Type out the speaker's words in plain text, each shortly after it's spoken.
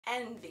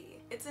Envy.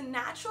 It's a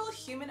natural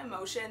human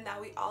emotion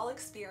that we all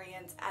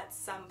experience at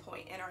some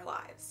point in our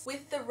lives.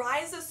 With the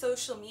rise of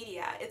social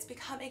media, it's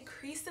become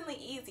increasingly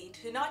easy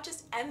to not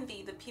just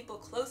envy the people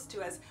close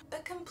to us,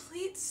 but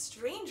complete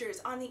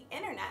strangers on the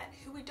internet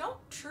who we don't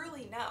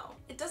truly know.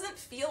 It doesn't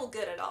feel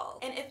good at all,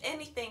 and if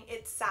anything,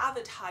 it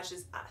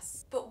sabotages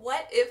us. But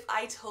what if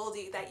I told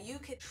you that you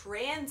could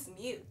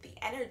transmute the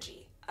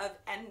energy of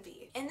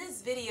envy? In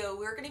this video,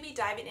 we're going to be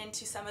diving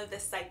into some of the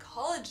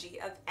psychology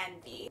of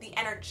envy, the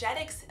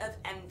energetics of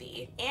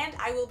envy, and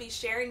I will be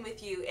sharing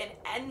with you an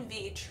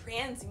envy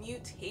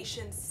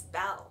transmutation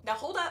spell. Now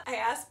hold up, I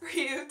asked for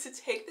you to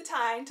take the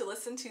time to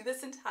listen to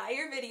this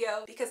entire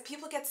video because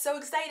people get so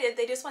excited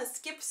they just want to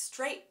skip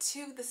straight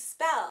to the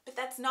spell, but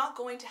that's not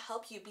going to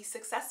help you be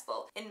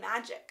successful in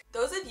magic.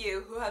 Those of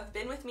you who have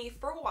been with me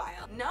for a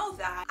while know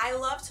that I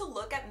love to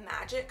look at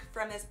magic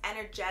from this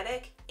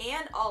energetic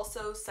and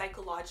also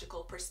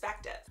psychological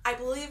perspective. I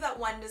believe that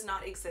one does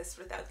not exist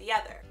without the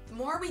other. The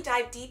more we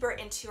dive deeper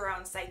into our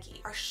own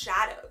psyche, our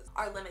shadows,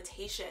 our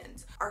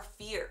limitations, our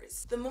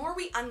fears, the more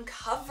we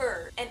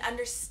uncover and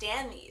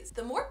understand these,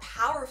 the more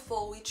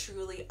powerful we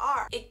truly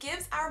are. It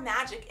gives our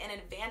magic an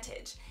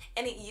advantage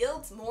and it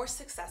yields more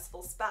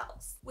successful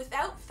spells.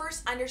 Without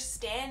first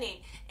understanding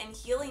and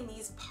healing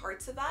these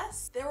parts of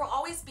us, there will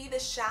always be the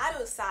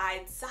shadow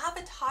side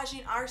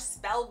sabotaging our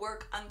spell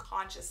work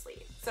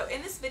unconsciously. So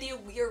in this video,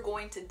 we are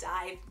going to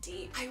dive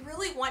deep. I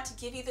really want to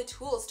give you the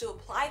tools to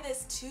apply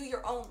this to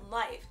your own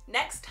life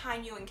next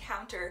time you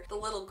encounter the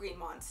little green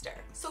monster.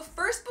 So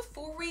first,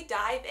 before we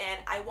dive in,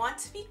 I want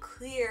to be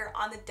clear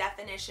on the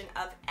definition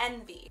of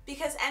envy,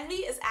 because envy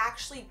is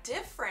actually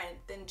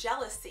different than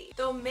jealousy,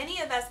 though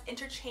many of us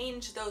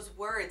interchange those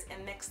words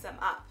and mix them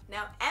up.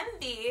 Now,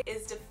 envy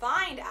is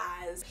defined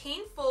as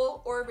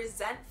painful or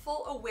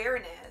resentful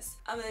awareness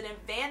of an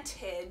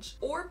advantage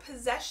or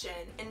possession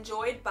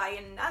enjoyed by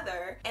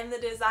another and the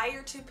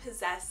desire to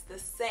possess the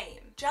same.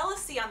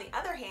 Jealousy, on the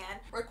other hand,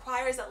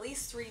 requires at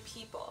least 3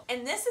 people,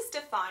 and this is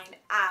defined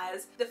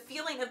as the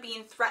feeling of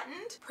being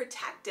threatened,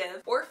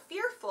 protective, or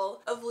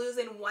fearful of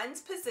losing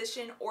one's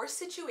position or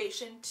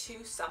situation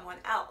to someone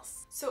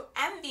else. So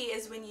envy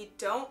is when you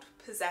don't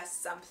possess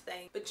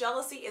something, but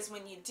jealousy is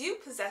when you do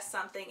possess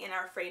something and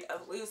are afraid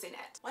of losing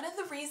it. One of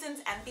the reasons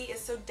envy is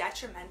so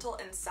detrimental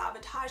and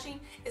sabotaging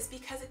is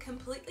because it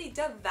completely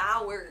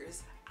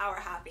devours our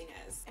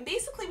happiness. And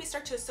basically we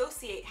start to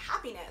associate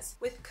happiness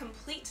with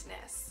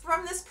completeness.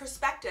 From this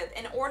perspective,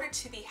 in order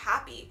to be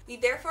happy, we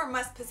therefore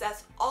must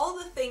possess all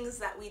the things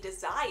that we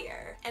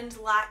desire and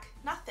lack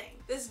nothing.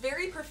 This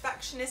very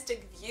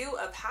perfectionistic view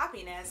of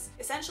happiness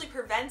essentially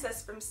prevents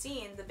us from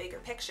seeing the bigger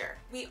picture.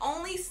 We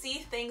only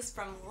see things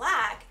from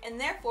lack, and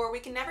therefore we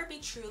can never be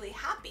truly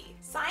happy.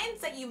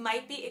 Signs that you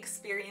might be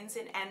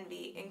experiencing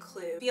envy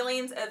include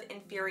feelings of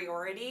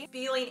inferiority,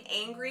 feeling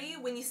angry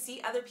when you see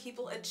other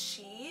people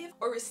achieve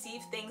or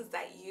receive things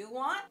that you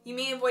want. You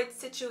may avoid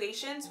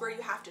situations where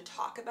you have to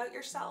talk about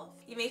yourself.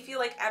 You may feel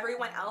like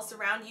everyone else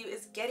around you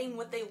is getting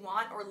what they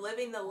want or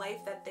living the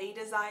life that they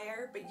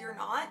desire, but you're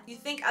not. You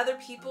think other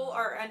people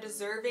are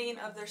undeserving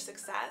of their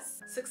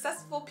success.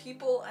 Successful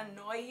people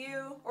annoy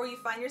you, or you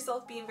find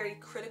yourself being very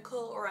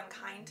critical or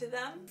unkind to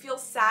them. Feel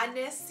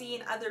sadness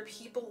seeing other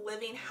people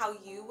living how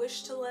you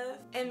wish to live.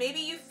 And maybe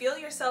you feel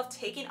yourself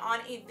taking on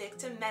a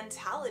victim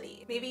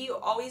mentality. Maybe you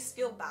always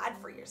feel bad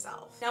for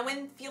yourself. Now,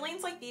 when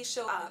feelings like these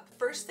show up,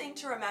 first thing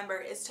to remember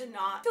is to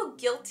not feel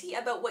guilty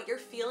about what you're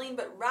feeling,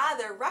 but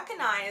rather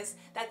recognize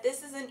that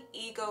this is an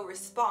ego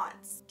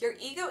response. Your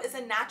ego is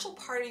a natural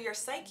part of your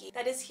psyche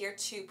that is here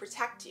to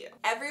protect you.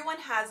 Everyone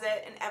has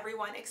it and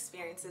everyone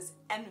experiences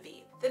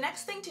envy. The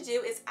next thing to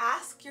do is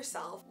ask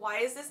yourself, why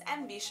is this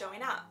envy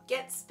showing up?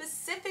 Get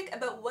specific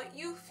about what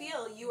you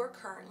feel you are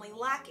currently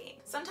lacking.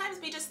 Sometimes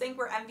we just think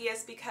we're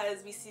envious because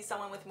we see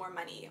someone with more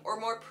money or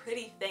more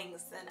pretty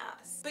things than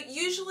us. But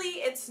usually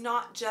it's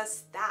not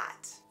just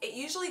that. It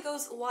usually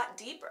goes a lot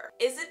deeper.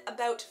 Is it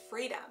about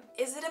freedom?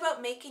 Is it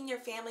about making your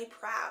family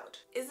proud?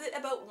 Is it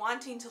about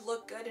wanting to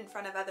look good in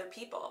front of other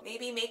people?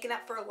 Maybe making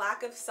up for a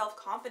lack of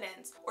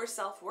self-confidence or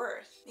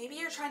self-worth. Maybe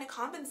you're trying to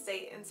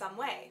compensate in some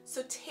way.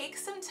 So take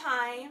some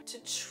time to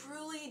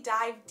truly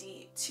dive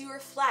deep, to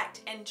reflect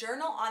and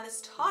journal on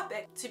this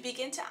topic to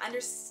begin to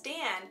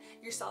understand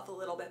yourself a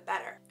little bit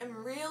better and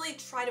really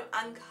try to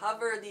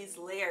uncover these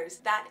layers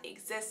that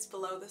exist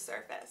below the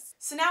surface.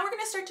 So now we're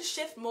going to start to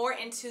shift more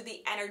into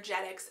the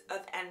energetics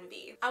of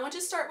envy. I want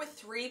to start with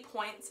 3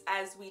 points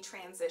as we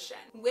transition.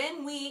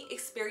 When we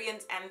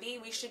experience envy,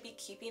 we should be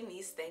keeping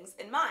these things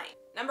in mind.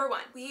 Number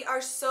 1, we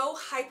are so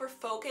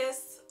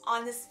hyper-focused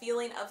on this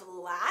feeling of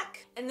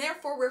lack, and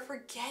therefore we're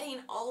forgetting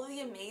all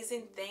the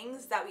amazing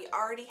things that we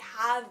already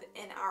have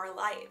in our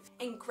life.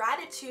 And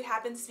gratitude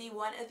happens to be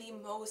one of the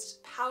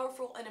most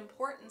powerful and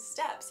important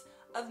steps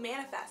of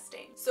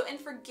manifesting. So in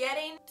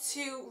forgetting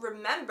to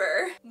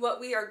remember what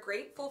we are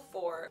grateful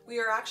for, we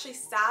are actually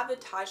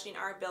sabotaging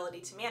our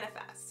ability to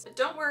manifest. But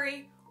don't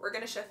worry, we're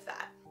gonna shift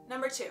that.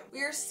 Number 2,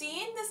 we are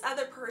seeing this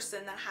other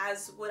person that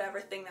has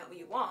whatever thing that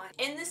we want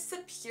in this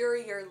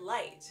superior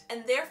light,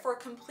 and therefore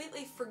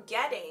completely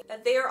forgetting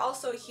that they are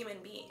also a human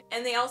being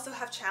and they also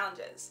have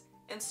challenges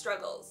and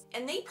struggles,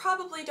 and they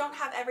probably don't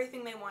have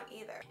everything they want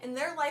either, and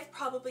their life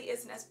probably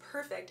isn't as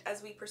perfect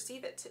as we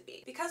perceive it to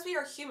be. Because we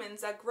are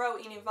humans that grow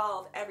and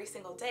evolve every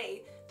single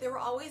day, there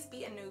will always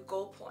be a new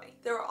goal point.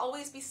 There will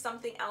always be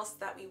something else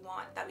that we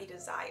want, that we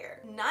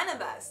desire. None of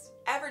us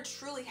ever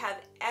truly have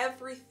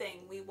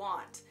everything we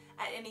want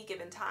at any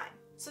given time.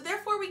 So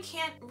therefore we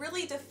can't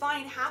really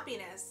define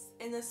happiness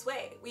in this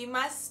way. We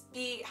must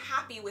be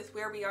happy with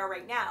where we are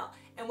right now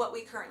and what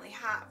we currently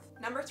have.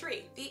 Number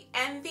 3, the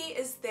envy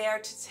is there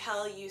to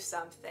tell you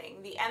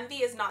something. The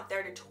envy is not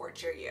there to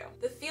torture you.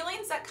 The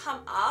feelings that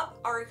come up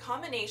are a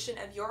combination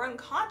of your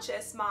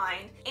unconscious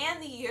mind and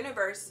the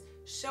universe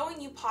showing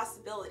you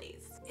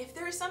possibilities. If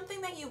there is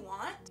something that you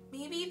want,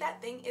 maybe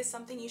that thing is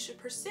something you should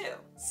pursue.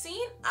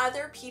 Seeing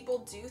other people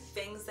do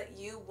things that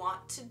you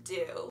want to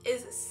do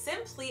is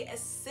simply a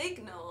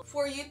signal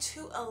for you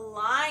to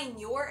align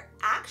your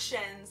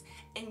actions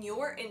and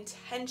your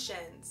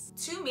intentions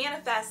to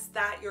manifest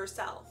that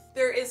yourself.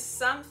 There is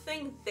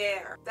something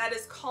there that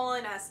is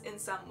calling us in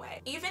some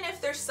way. Even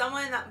if there's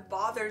someone that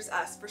bothers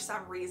us for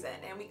some reason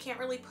and we can't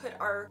really put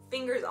our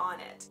fingers on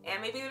it,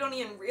 and maybe we don't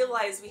even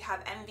realize we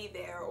have envy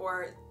there,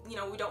 or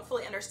we don't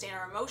fully understand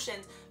our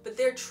emotions, but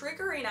they're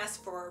triggering us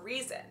for a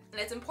reason. And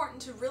it's important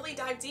to really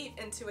dive deep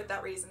into what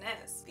that reason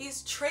is.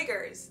 These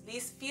triggers,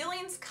 these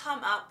feelings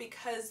come up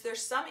because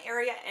there's some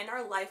area in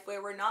our life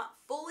where we're not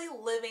fully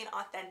living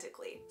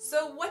authentically.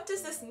 So what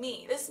does this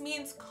mean? This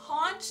means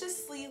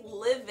consciously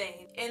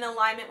living in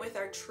alignment with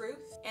our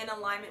truth, in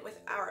alignment with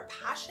our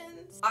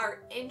passions,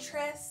 our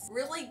interests,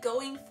 really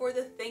going for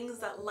the things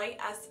that light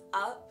us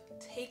up,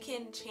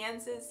 taking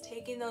chances,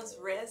 taking those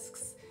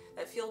risks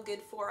that feel good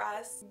for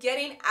us,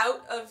 getting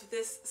out of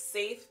this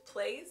safe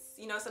place.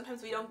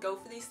 Sometimes we don't go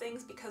for these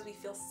things because we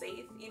feel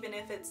safe, even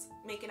if it's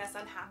making us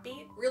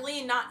unhappy.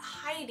 Really not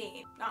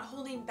hiding, not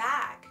holding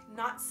back,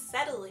 not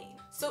settling.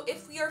 So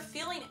if we are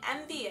feeling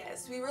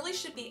envious, we really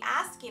should be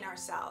asking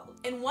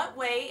ourselves, in what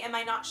way am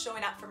I not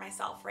showing up for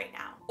myself right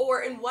now?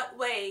 Or in what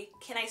way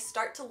can I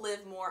start to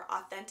live more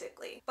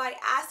authentically? By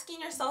asking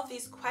yourself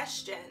these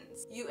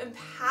questions, you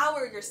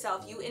empower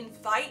yourself, you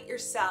invite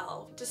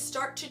yourself to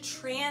start to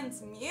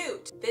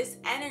transmute this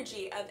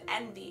energy of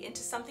envy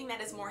into something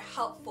that is more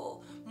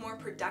helpful, more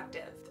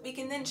productive. We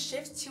can then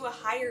shift to a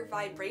higher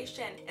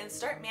vibration and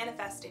start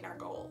manifesting our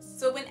goals.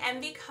 So when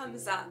envy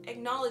comes up,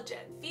 acknowledge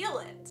it, feel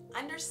it,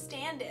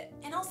 understand it,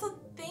 and also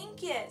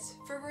thank it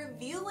for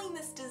revealing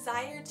this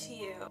desire to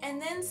you, and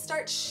then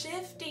start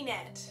shifting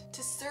it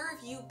to serve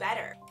you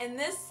better. And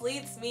this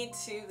leads me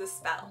to the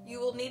spell. You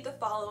will need the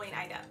following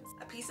items: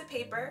 a piece of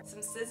paper,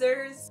 some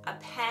scissors, a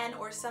pen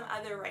or some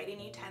other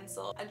writing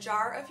utensil, a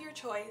jar of your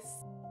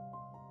choice,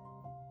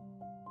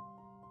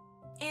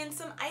 and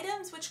some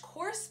items which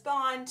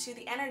correspond to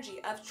the energy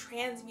of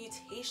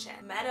transmutation,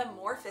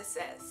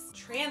 metamorphosis,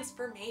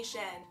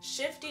 transformation,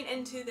 shifting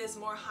into this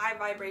more high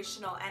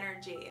vibrational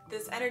energy,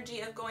 this energy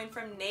of going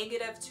from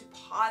negative to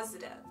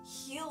positive,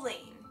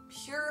 healing,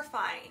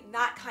 purifying,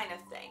 that kind of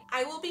thing.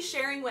 I will be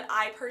sharing what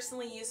I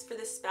personally use for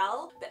this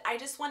spell, but I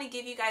just want to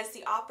give you guys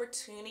the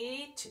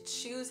opportunity to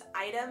choose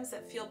items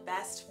that feel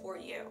best for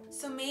you.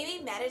 So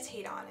maybe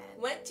meditate on it.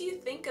 What do you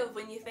think of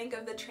when you think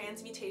of the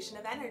transmutation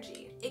of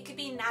energy? It could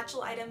be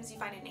natural items you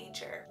find in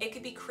nature. It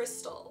could be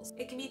crystals.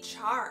 It can be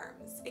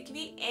charms. It can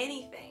be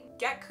anything.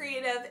 Get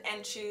creative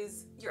and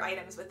choose your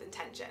items with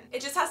intention.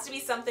 It just has to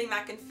be something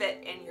that can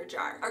fit in your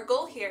jar. Our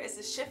goal here is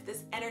to shift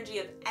this energy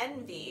of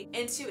envy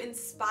into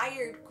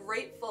inspired,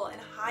 grateful,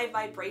 and high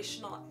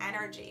vibrational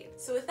energy.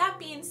 So with that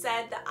being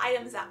said, the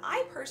items that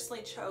I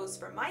personally chose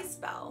for my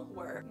spell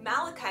were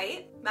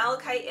malachite.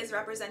 Malachite is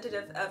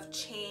representative of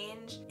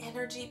change,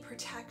 energy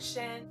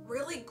protection,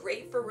 really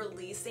great for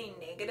releasing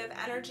negative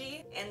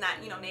energy and that,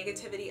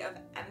 negativity of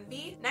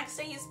envy. Next,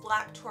 I use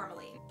black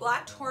tourmaline.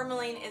 Black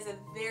tourmaline is a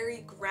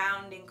very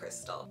grounding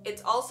crystal.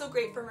 It's also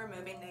great for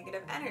removing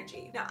negative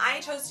energy. Now, I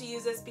chose to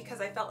use this because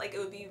I felt like it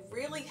would be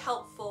really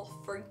helpful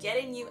for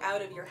getting you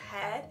out of your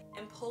head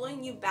and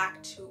pulling you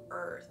back to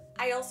earth.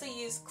 I also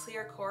use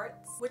clear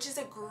quartz, which is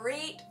a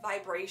great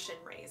vibration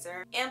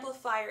raiser,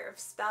 amplifier of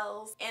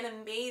spells, and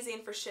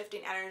amazing for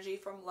shifting energy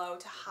from low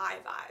to high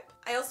vibe.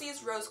 I also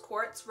use rose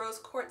quartz. Rose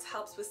quartz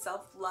helps with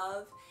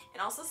self-love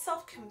and also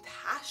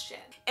self-compassion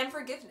and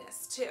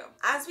forgiveness too.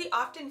 As we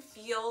often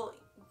feel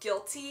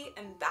guilty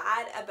and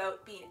bad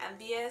about being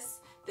envious,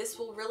 this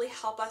will really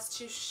help us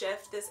to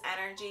shift this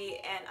energy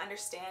and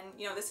understand,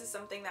 this is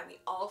something that we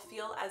all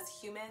feel as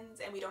humans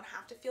and we don't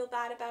have to feel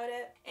bad about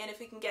it. And if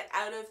we can get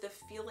out of the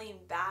feeling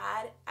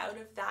bad, out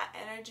of that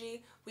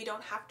energy, we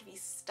don't have to be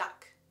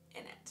stuck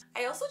in it.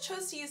 I also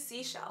chose to use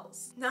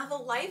seashells. Now, the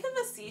life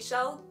of a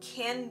seashell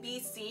can be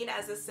seen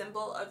as a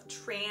symbol of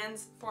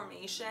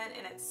transformation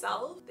in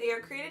itself. They are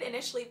created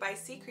initially by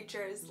sea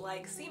creatures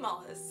like sea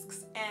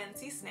mollusks and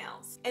sea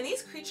snails. And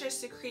these creatures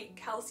secrete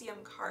calcium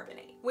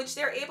carbonate, which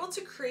they're able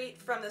to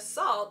create from the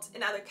salt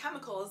and other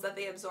chemicals that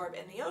they absorb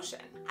in the ocean.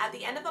 At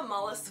the end of a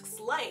mollusk's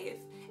life,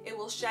 it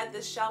will shed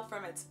this shell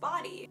from its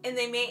body, and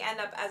they may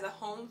end up as a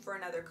home for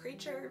another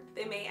creature.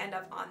 They may end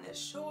up on this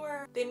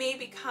shore. They may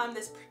become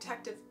this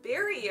protective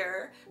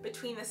barrier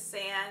between the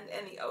sand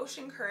and the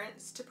ocean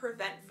currents to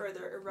prevent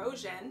further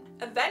erosion.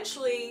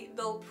 Eventually,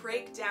 they'll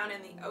break down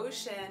in the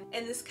ocean,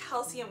 and this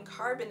calcium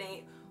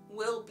carbonate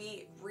will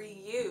be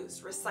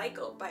reused,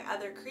 recycled by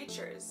other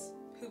creatures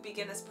who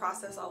begin this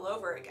process all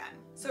over again.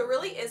 So it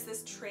really is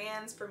this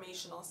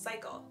transformational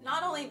cycle.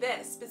 Not only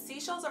this, but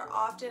seashells are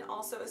often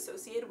also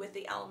associated with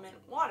the element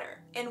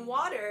water. And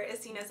water is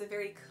seen as a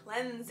very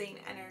cleansing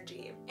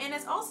energy. And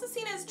it's also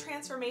seen as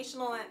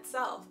transformational in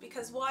itself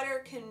because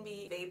water can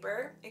be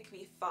vapor, it could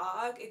be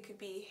fog, it could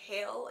be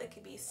hail, it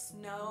could be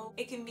snow,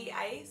 it can be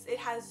ice. It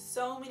has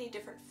so many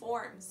different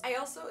forms. I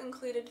also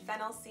included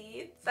fennel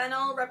seeds.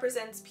 Fennel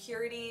represents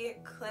purity,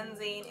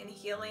 cleansing, and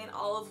healing,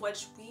 all of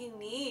which we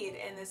need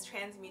in this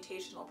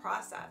transmutational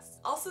process.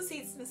 Also,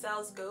 seeds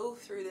themselves go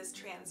through this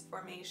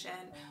transformation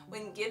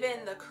when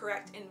given the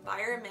correct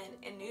environment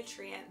and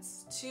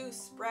nutrients to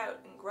sprout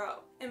and grow.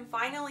 And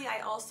finally, I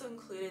also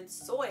included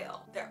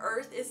soil. The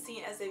earth is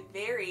seen as a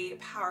very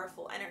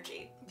powerful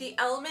energy. The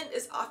element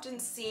is often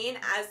seen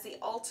as the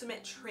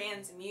ultimate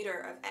transmuter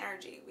of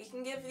energy. We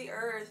can give the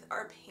earth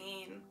our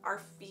pain,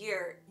 our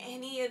fear,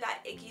 any of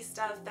that icky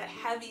stuff, that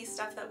heavy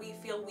stuff that we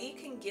feel, we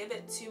can give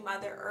it to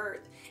Mother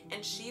Earth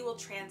and she will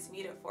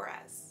transmute it for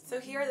us.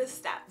 So here are the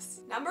steps.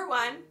 Number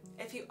one,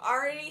 if you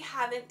already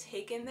haven't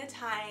taken the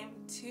time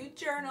to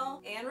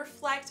journal and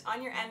reflect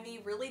on your envy,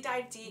 really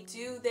dive deep,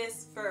 do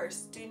this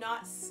first. Do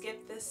not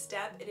skip this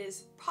step. It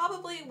is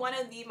probably one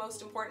of the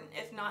most important,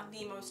 if not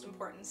the most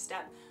important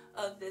step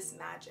of this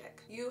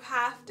magic. You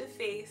have to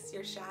face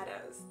your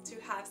shadows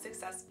to have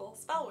successful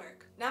spell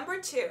work. Number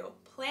two,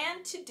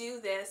 plan to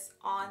do this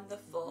on the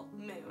full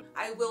moon.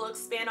 I will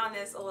expand on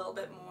this a little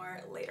bit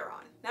more later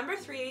on. Number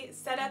three,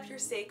 set up your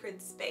sacred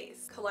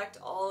space. Collect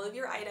all of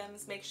your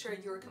items, make sure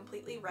you're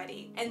completely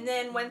ready. And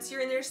then once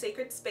you're in your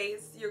sacred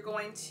space, you're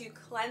going to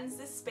cleanse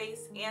this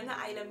space and the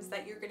items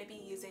that you're going to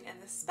be using in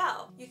the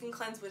spell. You can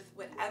cleanse with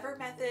whatever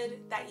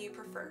method that you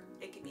prefer.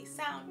 It could be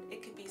sound,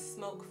 it could be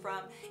smoke from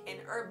an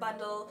herb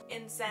bundle,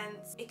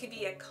 incense, it could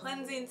be a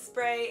cleansing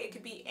spray, it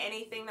could be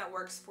anything that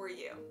works for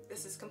you.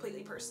 This is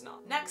completely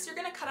personal. Next, you're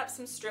going to cut up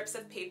some strips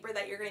of paper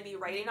that you're going to be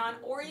writing on,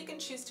 or you can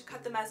choose to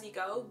cut them as you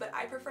go, but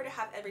I prefer to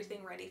have everything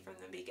ready from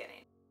the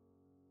beginning.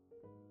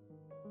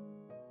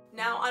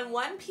 Now, on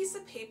one piece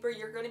of paper,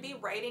 you're going to be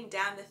writing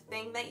down the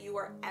thing that you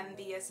are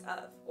envious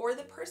of, or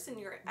the person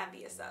you're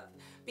envious of.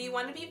 But you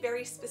want to be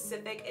very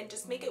specific and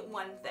just make it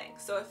one thing.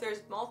 So if there's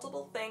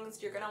multiple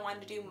things, you're going to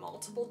want to do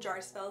multiple jar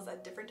spells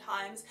at different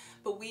times,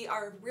 but we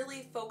are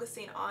really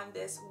focusing on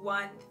this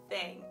one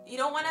thing. You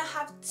don't want to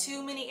have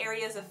too many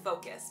areas of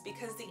focus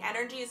because the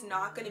energy is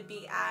not going to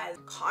be as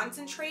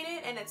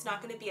concentrated and it's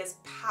not going to be as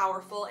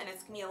powerful, and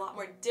it's going to be a lot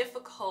more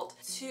difficult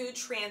to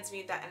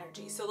transmute that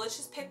energy. So let's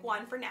just pick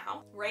one for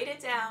now. Write it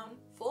down,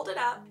 fold it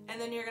up,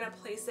 and then you're going to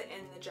place it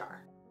in the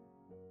jar.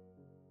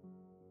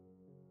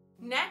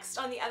 Next,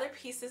 on the other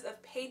pieces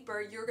of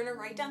paper, you're going to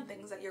write down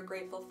things that you're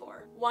grateful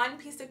for. One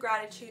piece of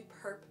gratitude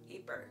per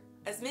paper.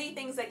 As many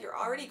things that you're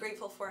already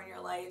grateful for in your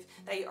life,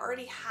 that you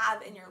already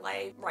have in your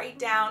life, write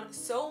down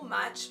so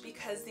much,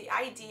 because the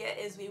idea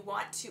is we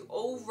want to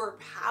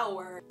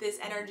overpower this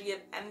energy of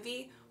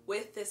envy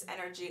with this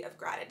energy of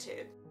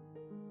gratitude.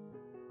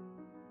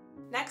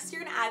 Next,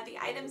 you're going to add the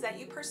items that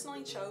you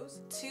personally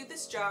chose to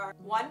this jar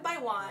one by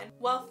one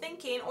while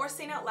thinking or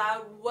saying out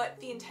loud what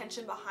the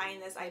intention behind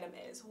this item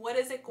is. What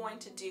is it going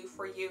to do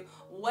for you?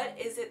 What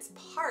is its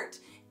part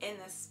in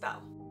this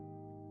spell?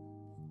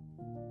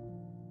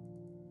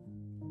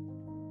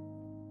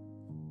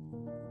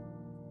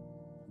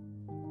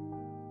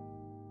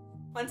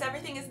 Once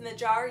everything is in the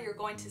jar, you're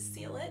going to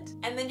seal it,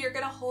 and then you're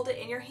going to hold it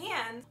in your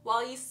hand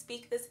while you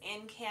speak this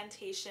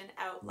incantation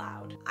out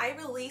loud. I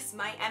release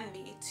my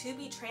envy to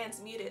be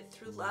transmuted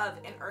through love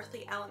and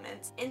earthly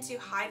elements into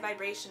high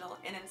vibrational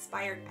and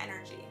inspired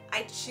energy.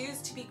 I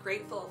choose to be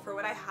grateful for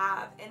what I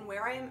have and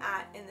where I am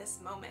at in this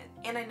moment.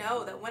 And I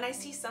know that when I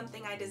see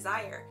something I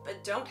desire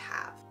but don't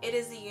have, it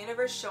is the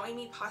universe showing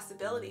me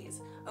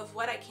possibilities of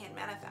what I can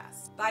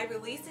manifest. By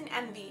releasing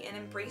envy and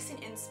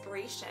embracing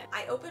inspiration,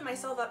 I open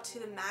myself up to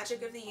the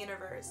magic of the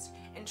universe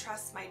and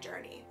trust my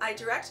journey. I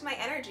direct my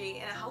energy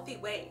in a healthy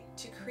way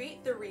to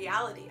create the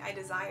reality I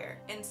desire,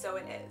 and so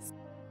it is.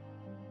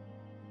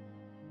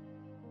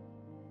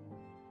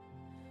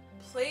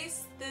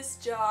 place this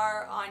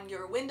jar on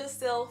your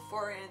windowsill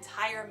for an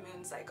entire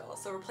moon cycle.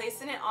 So we're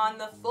placing it on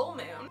the full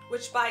moon,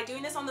 which by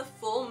doing this on the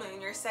full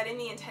moon, you're setting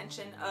the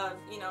intention of,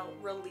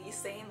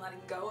 releasing, letting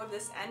go of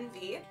this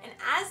envy. And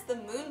as the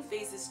moon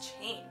phases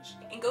change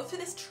and go through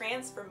this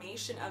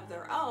transformation of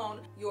their own,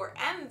 your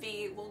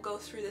envy will go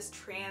through this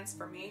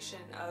transformation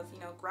of,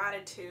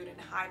 gratitude and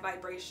high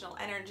vibrational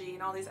energy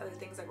and all these other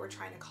things that we're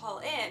trying to call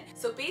in.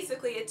 So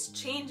basically it's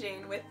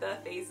changing with the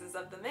phases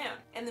of the moon.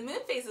 And the moon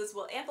phases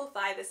will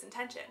amplify this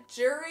intention.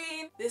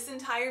 During this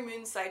entire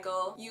moon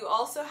cycle, you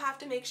also have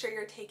to make sure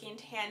you're taking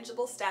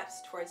tangible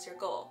steps towards your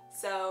goal.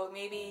 So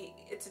maybe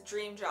it's a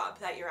dream job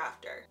that you're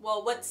after.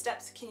 Well, what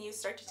steps can you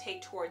start to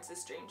take towards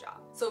this dream job?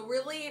 So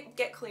really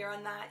get clear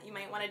on that. You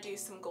might want to do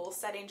some goal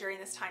setting during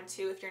this time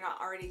too if you're not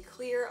already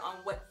clear on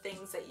what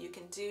things that you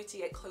can do to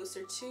get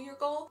closer to your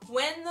goal.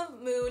 When the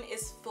moon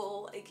is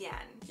full again,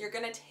 you're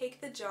going to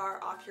take the jar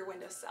off your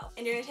windowsill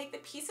and you're going to take the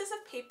pieces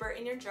of paper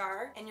in your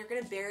jar and you're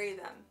going to bury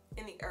them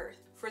in the earth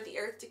for the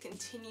earth to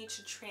continue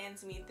to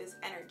transmute this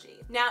energy.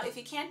 Now, if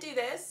you can't do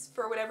this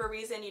for whatever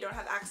reason, you don't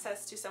have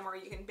access to somewhere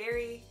you can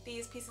bury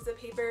these pieces of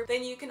paper,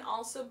 then you can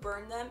also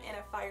burn them in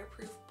a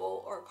fireproof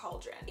bowl or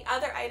cauldron. The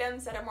other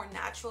items that are more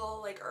natural,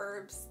 like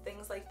herbs,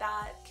 things like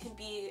that, can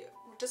be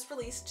just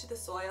released to the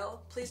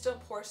soil. Please don't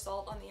pour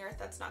salt on the earth.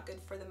 That's not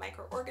good for the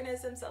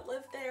microorganisms that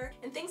live there.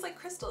 And things like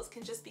crystals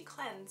can just be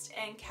cleansed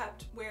and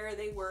kept where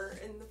they were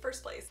in the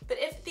first place. But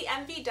if the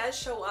envy does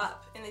show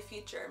up in the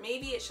future,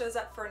 maybe it shows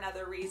up for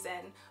another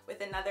reason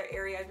with another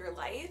area of your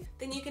life,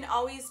 then you can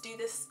always do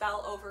this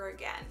spell over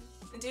again.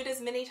 And do it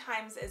as many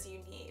times as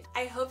you need.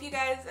 I hope you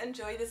guys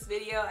enjoyed this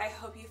video. I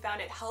hope you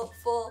found it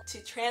helpful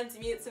to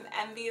transmute some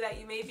envy that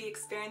you may be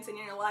experiencing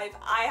in your life.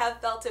 I have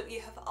felt it. We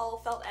have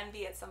all felt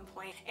envy at some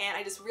point, and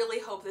I just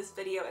really hope this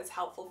video is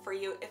helpful for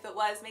you. If it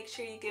was, make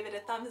sure you give it a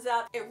thumbs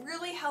up. It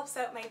really helps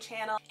out my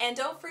channel. And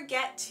don't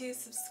forget to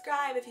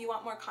subscribe if you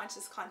want more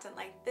conscious content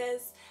like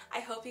this.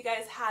 I hope you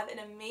guys have an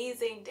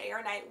amazing day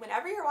or night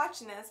whenever you're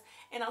watching this,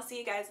 and I'll see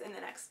you guys in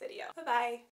the next video. Bye-bye.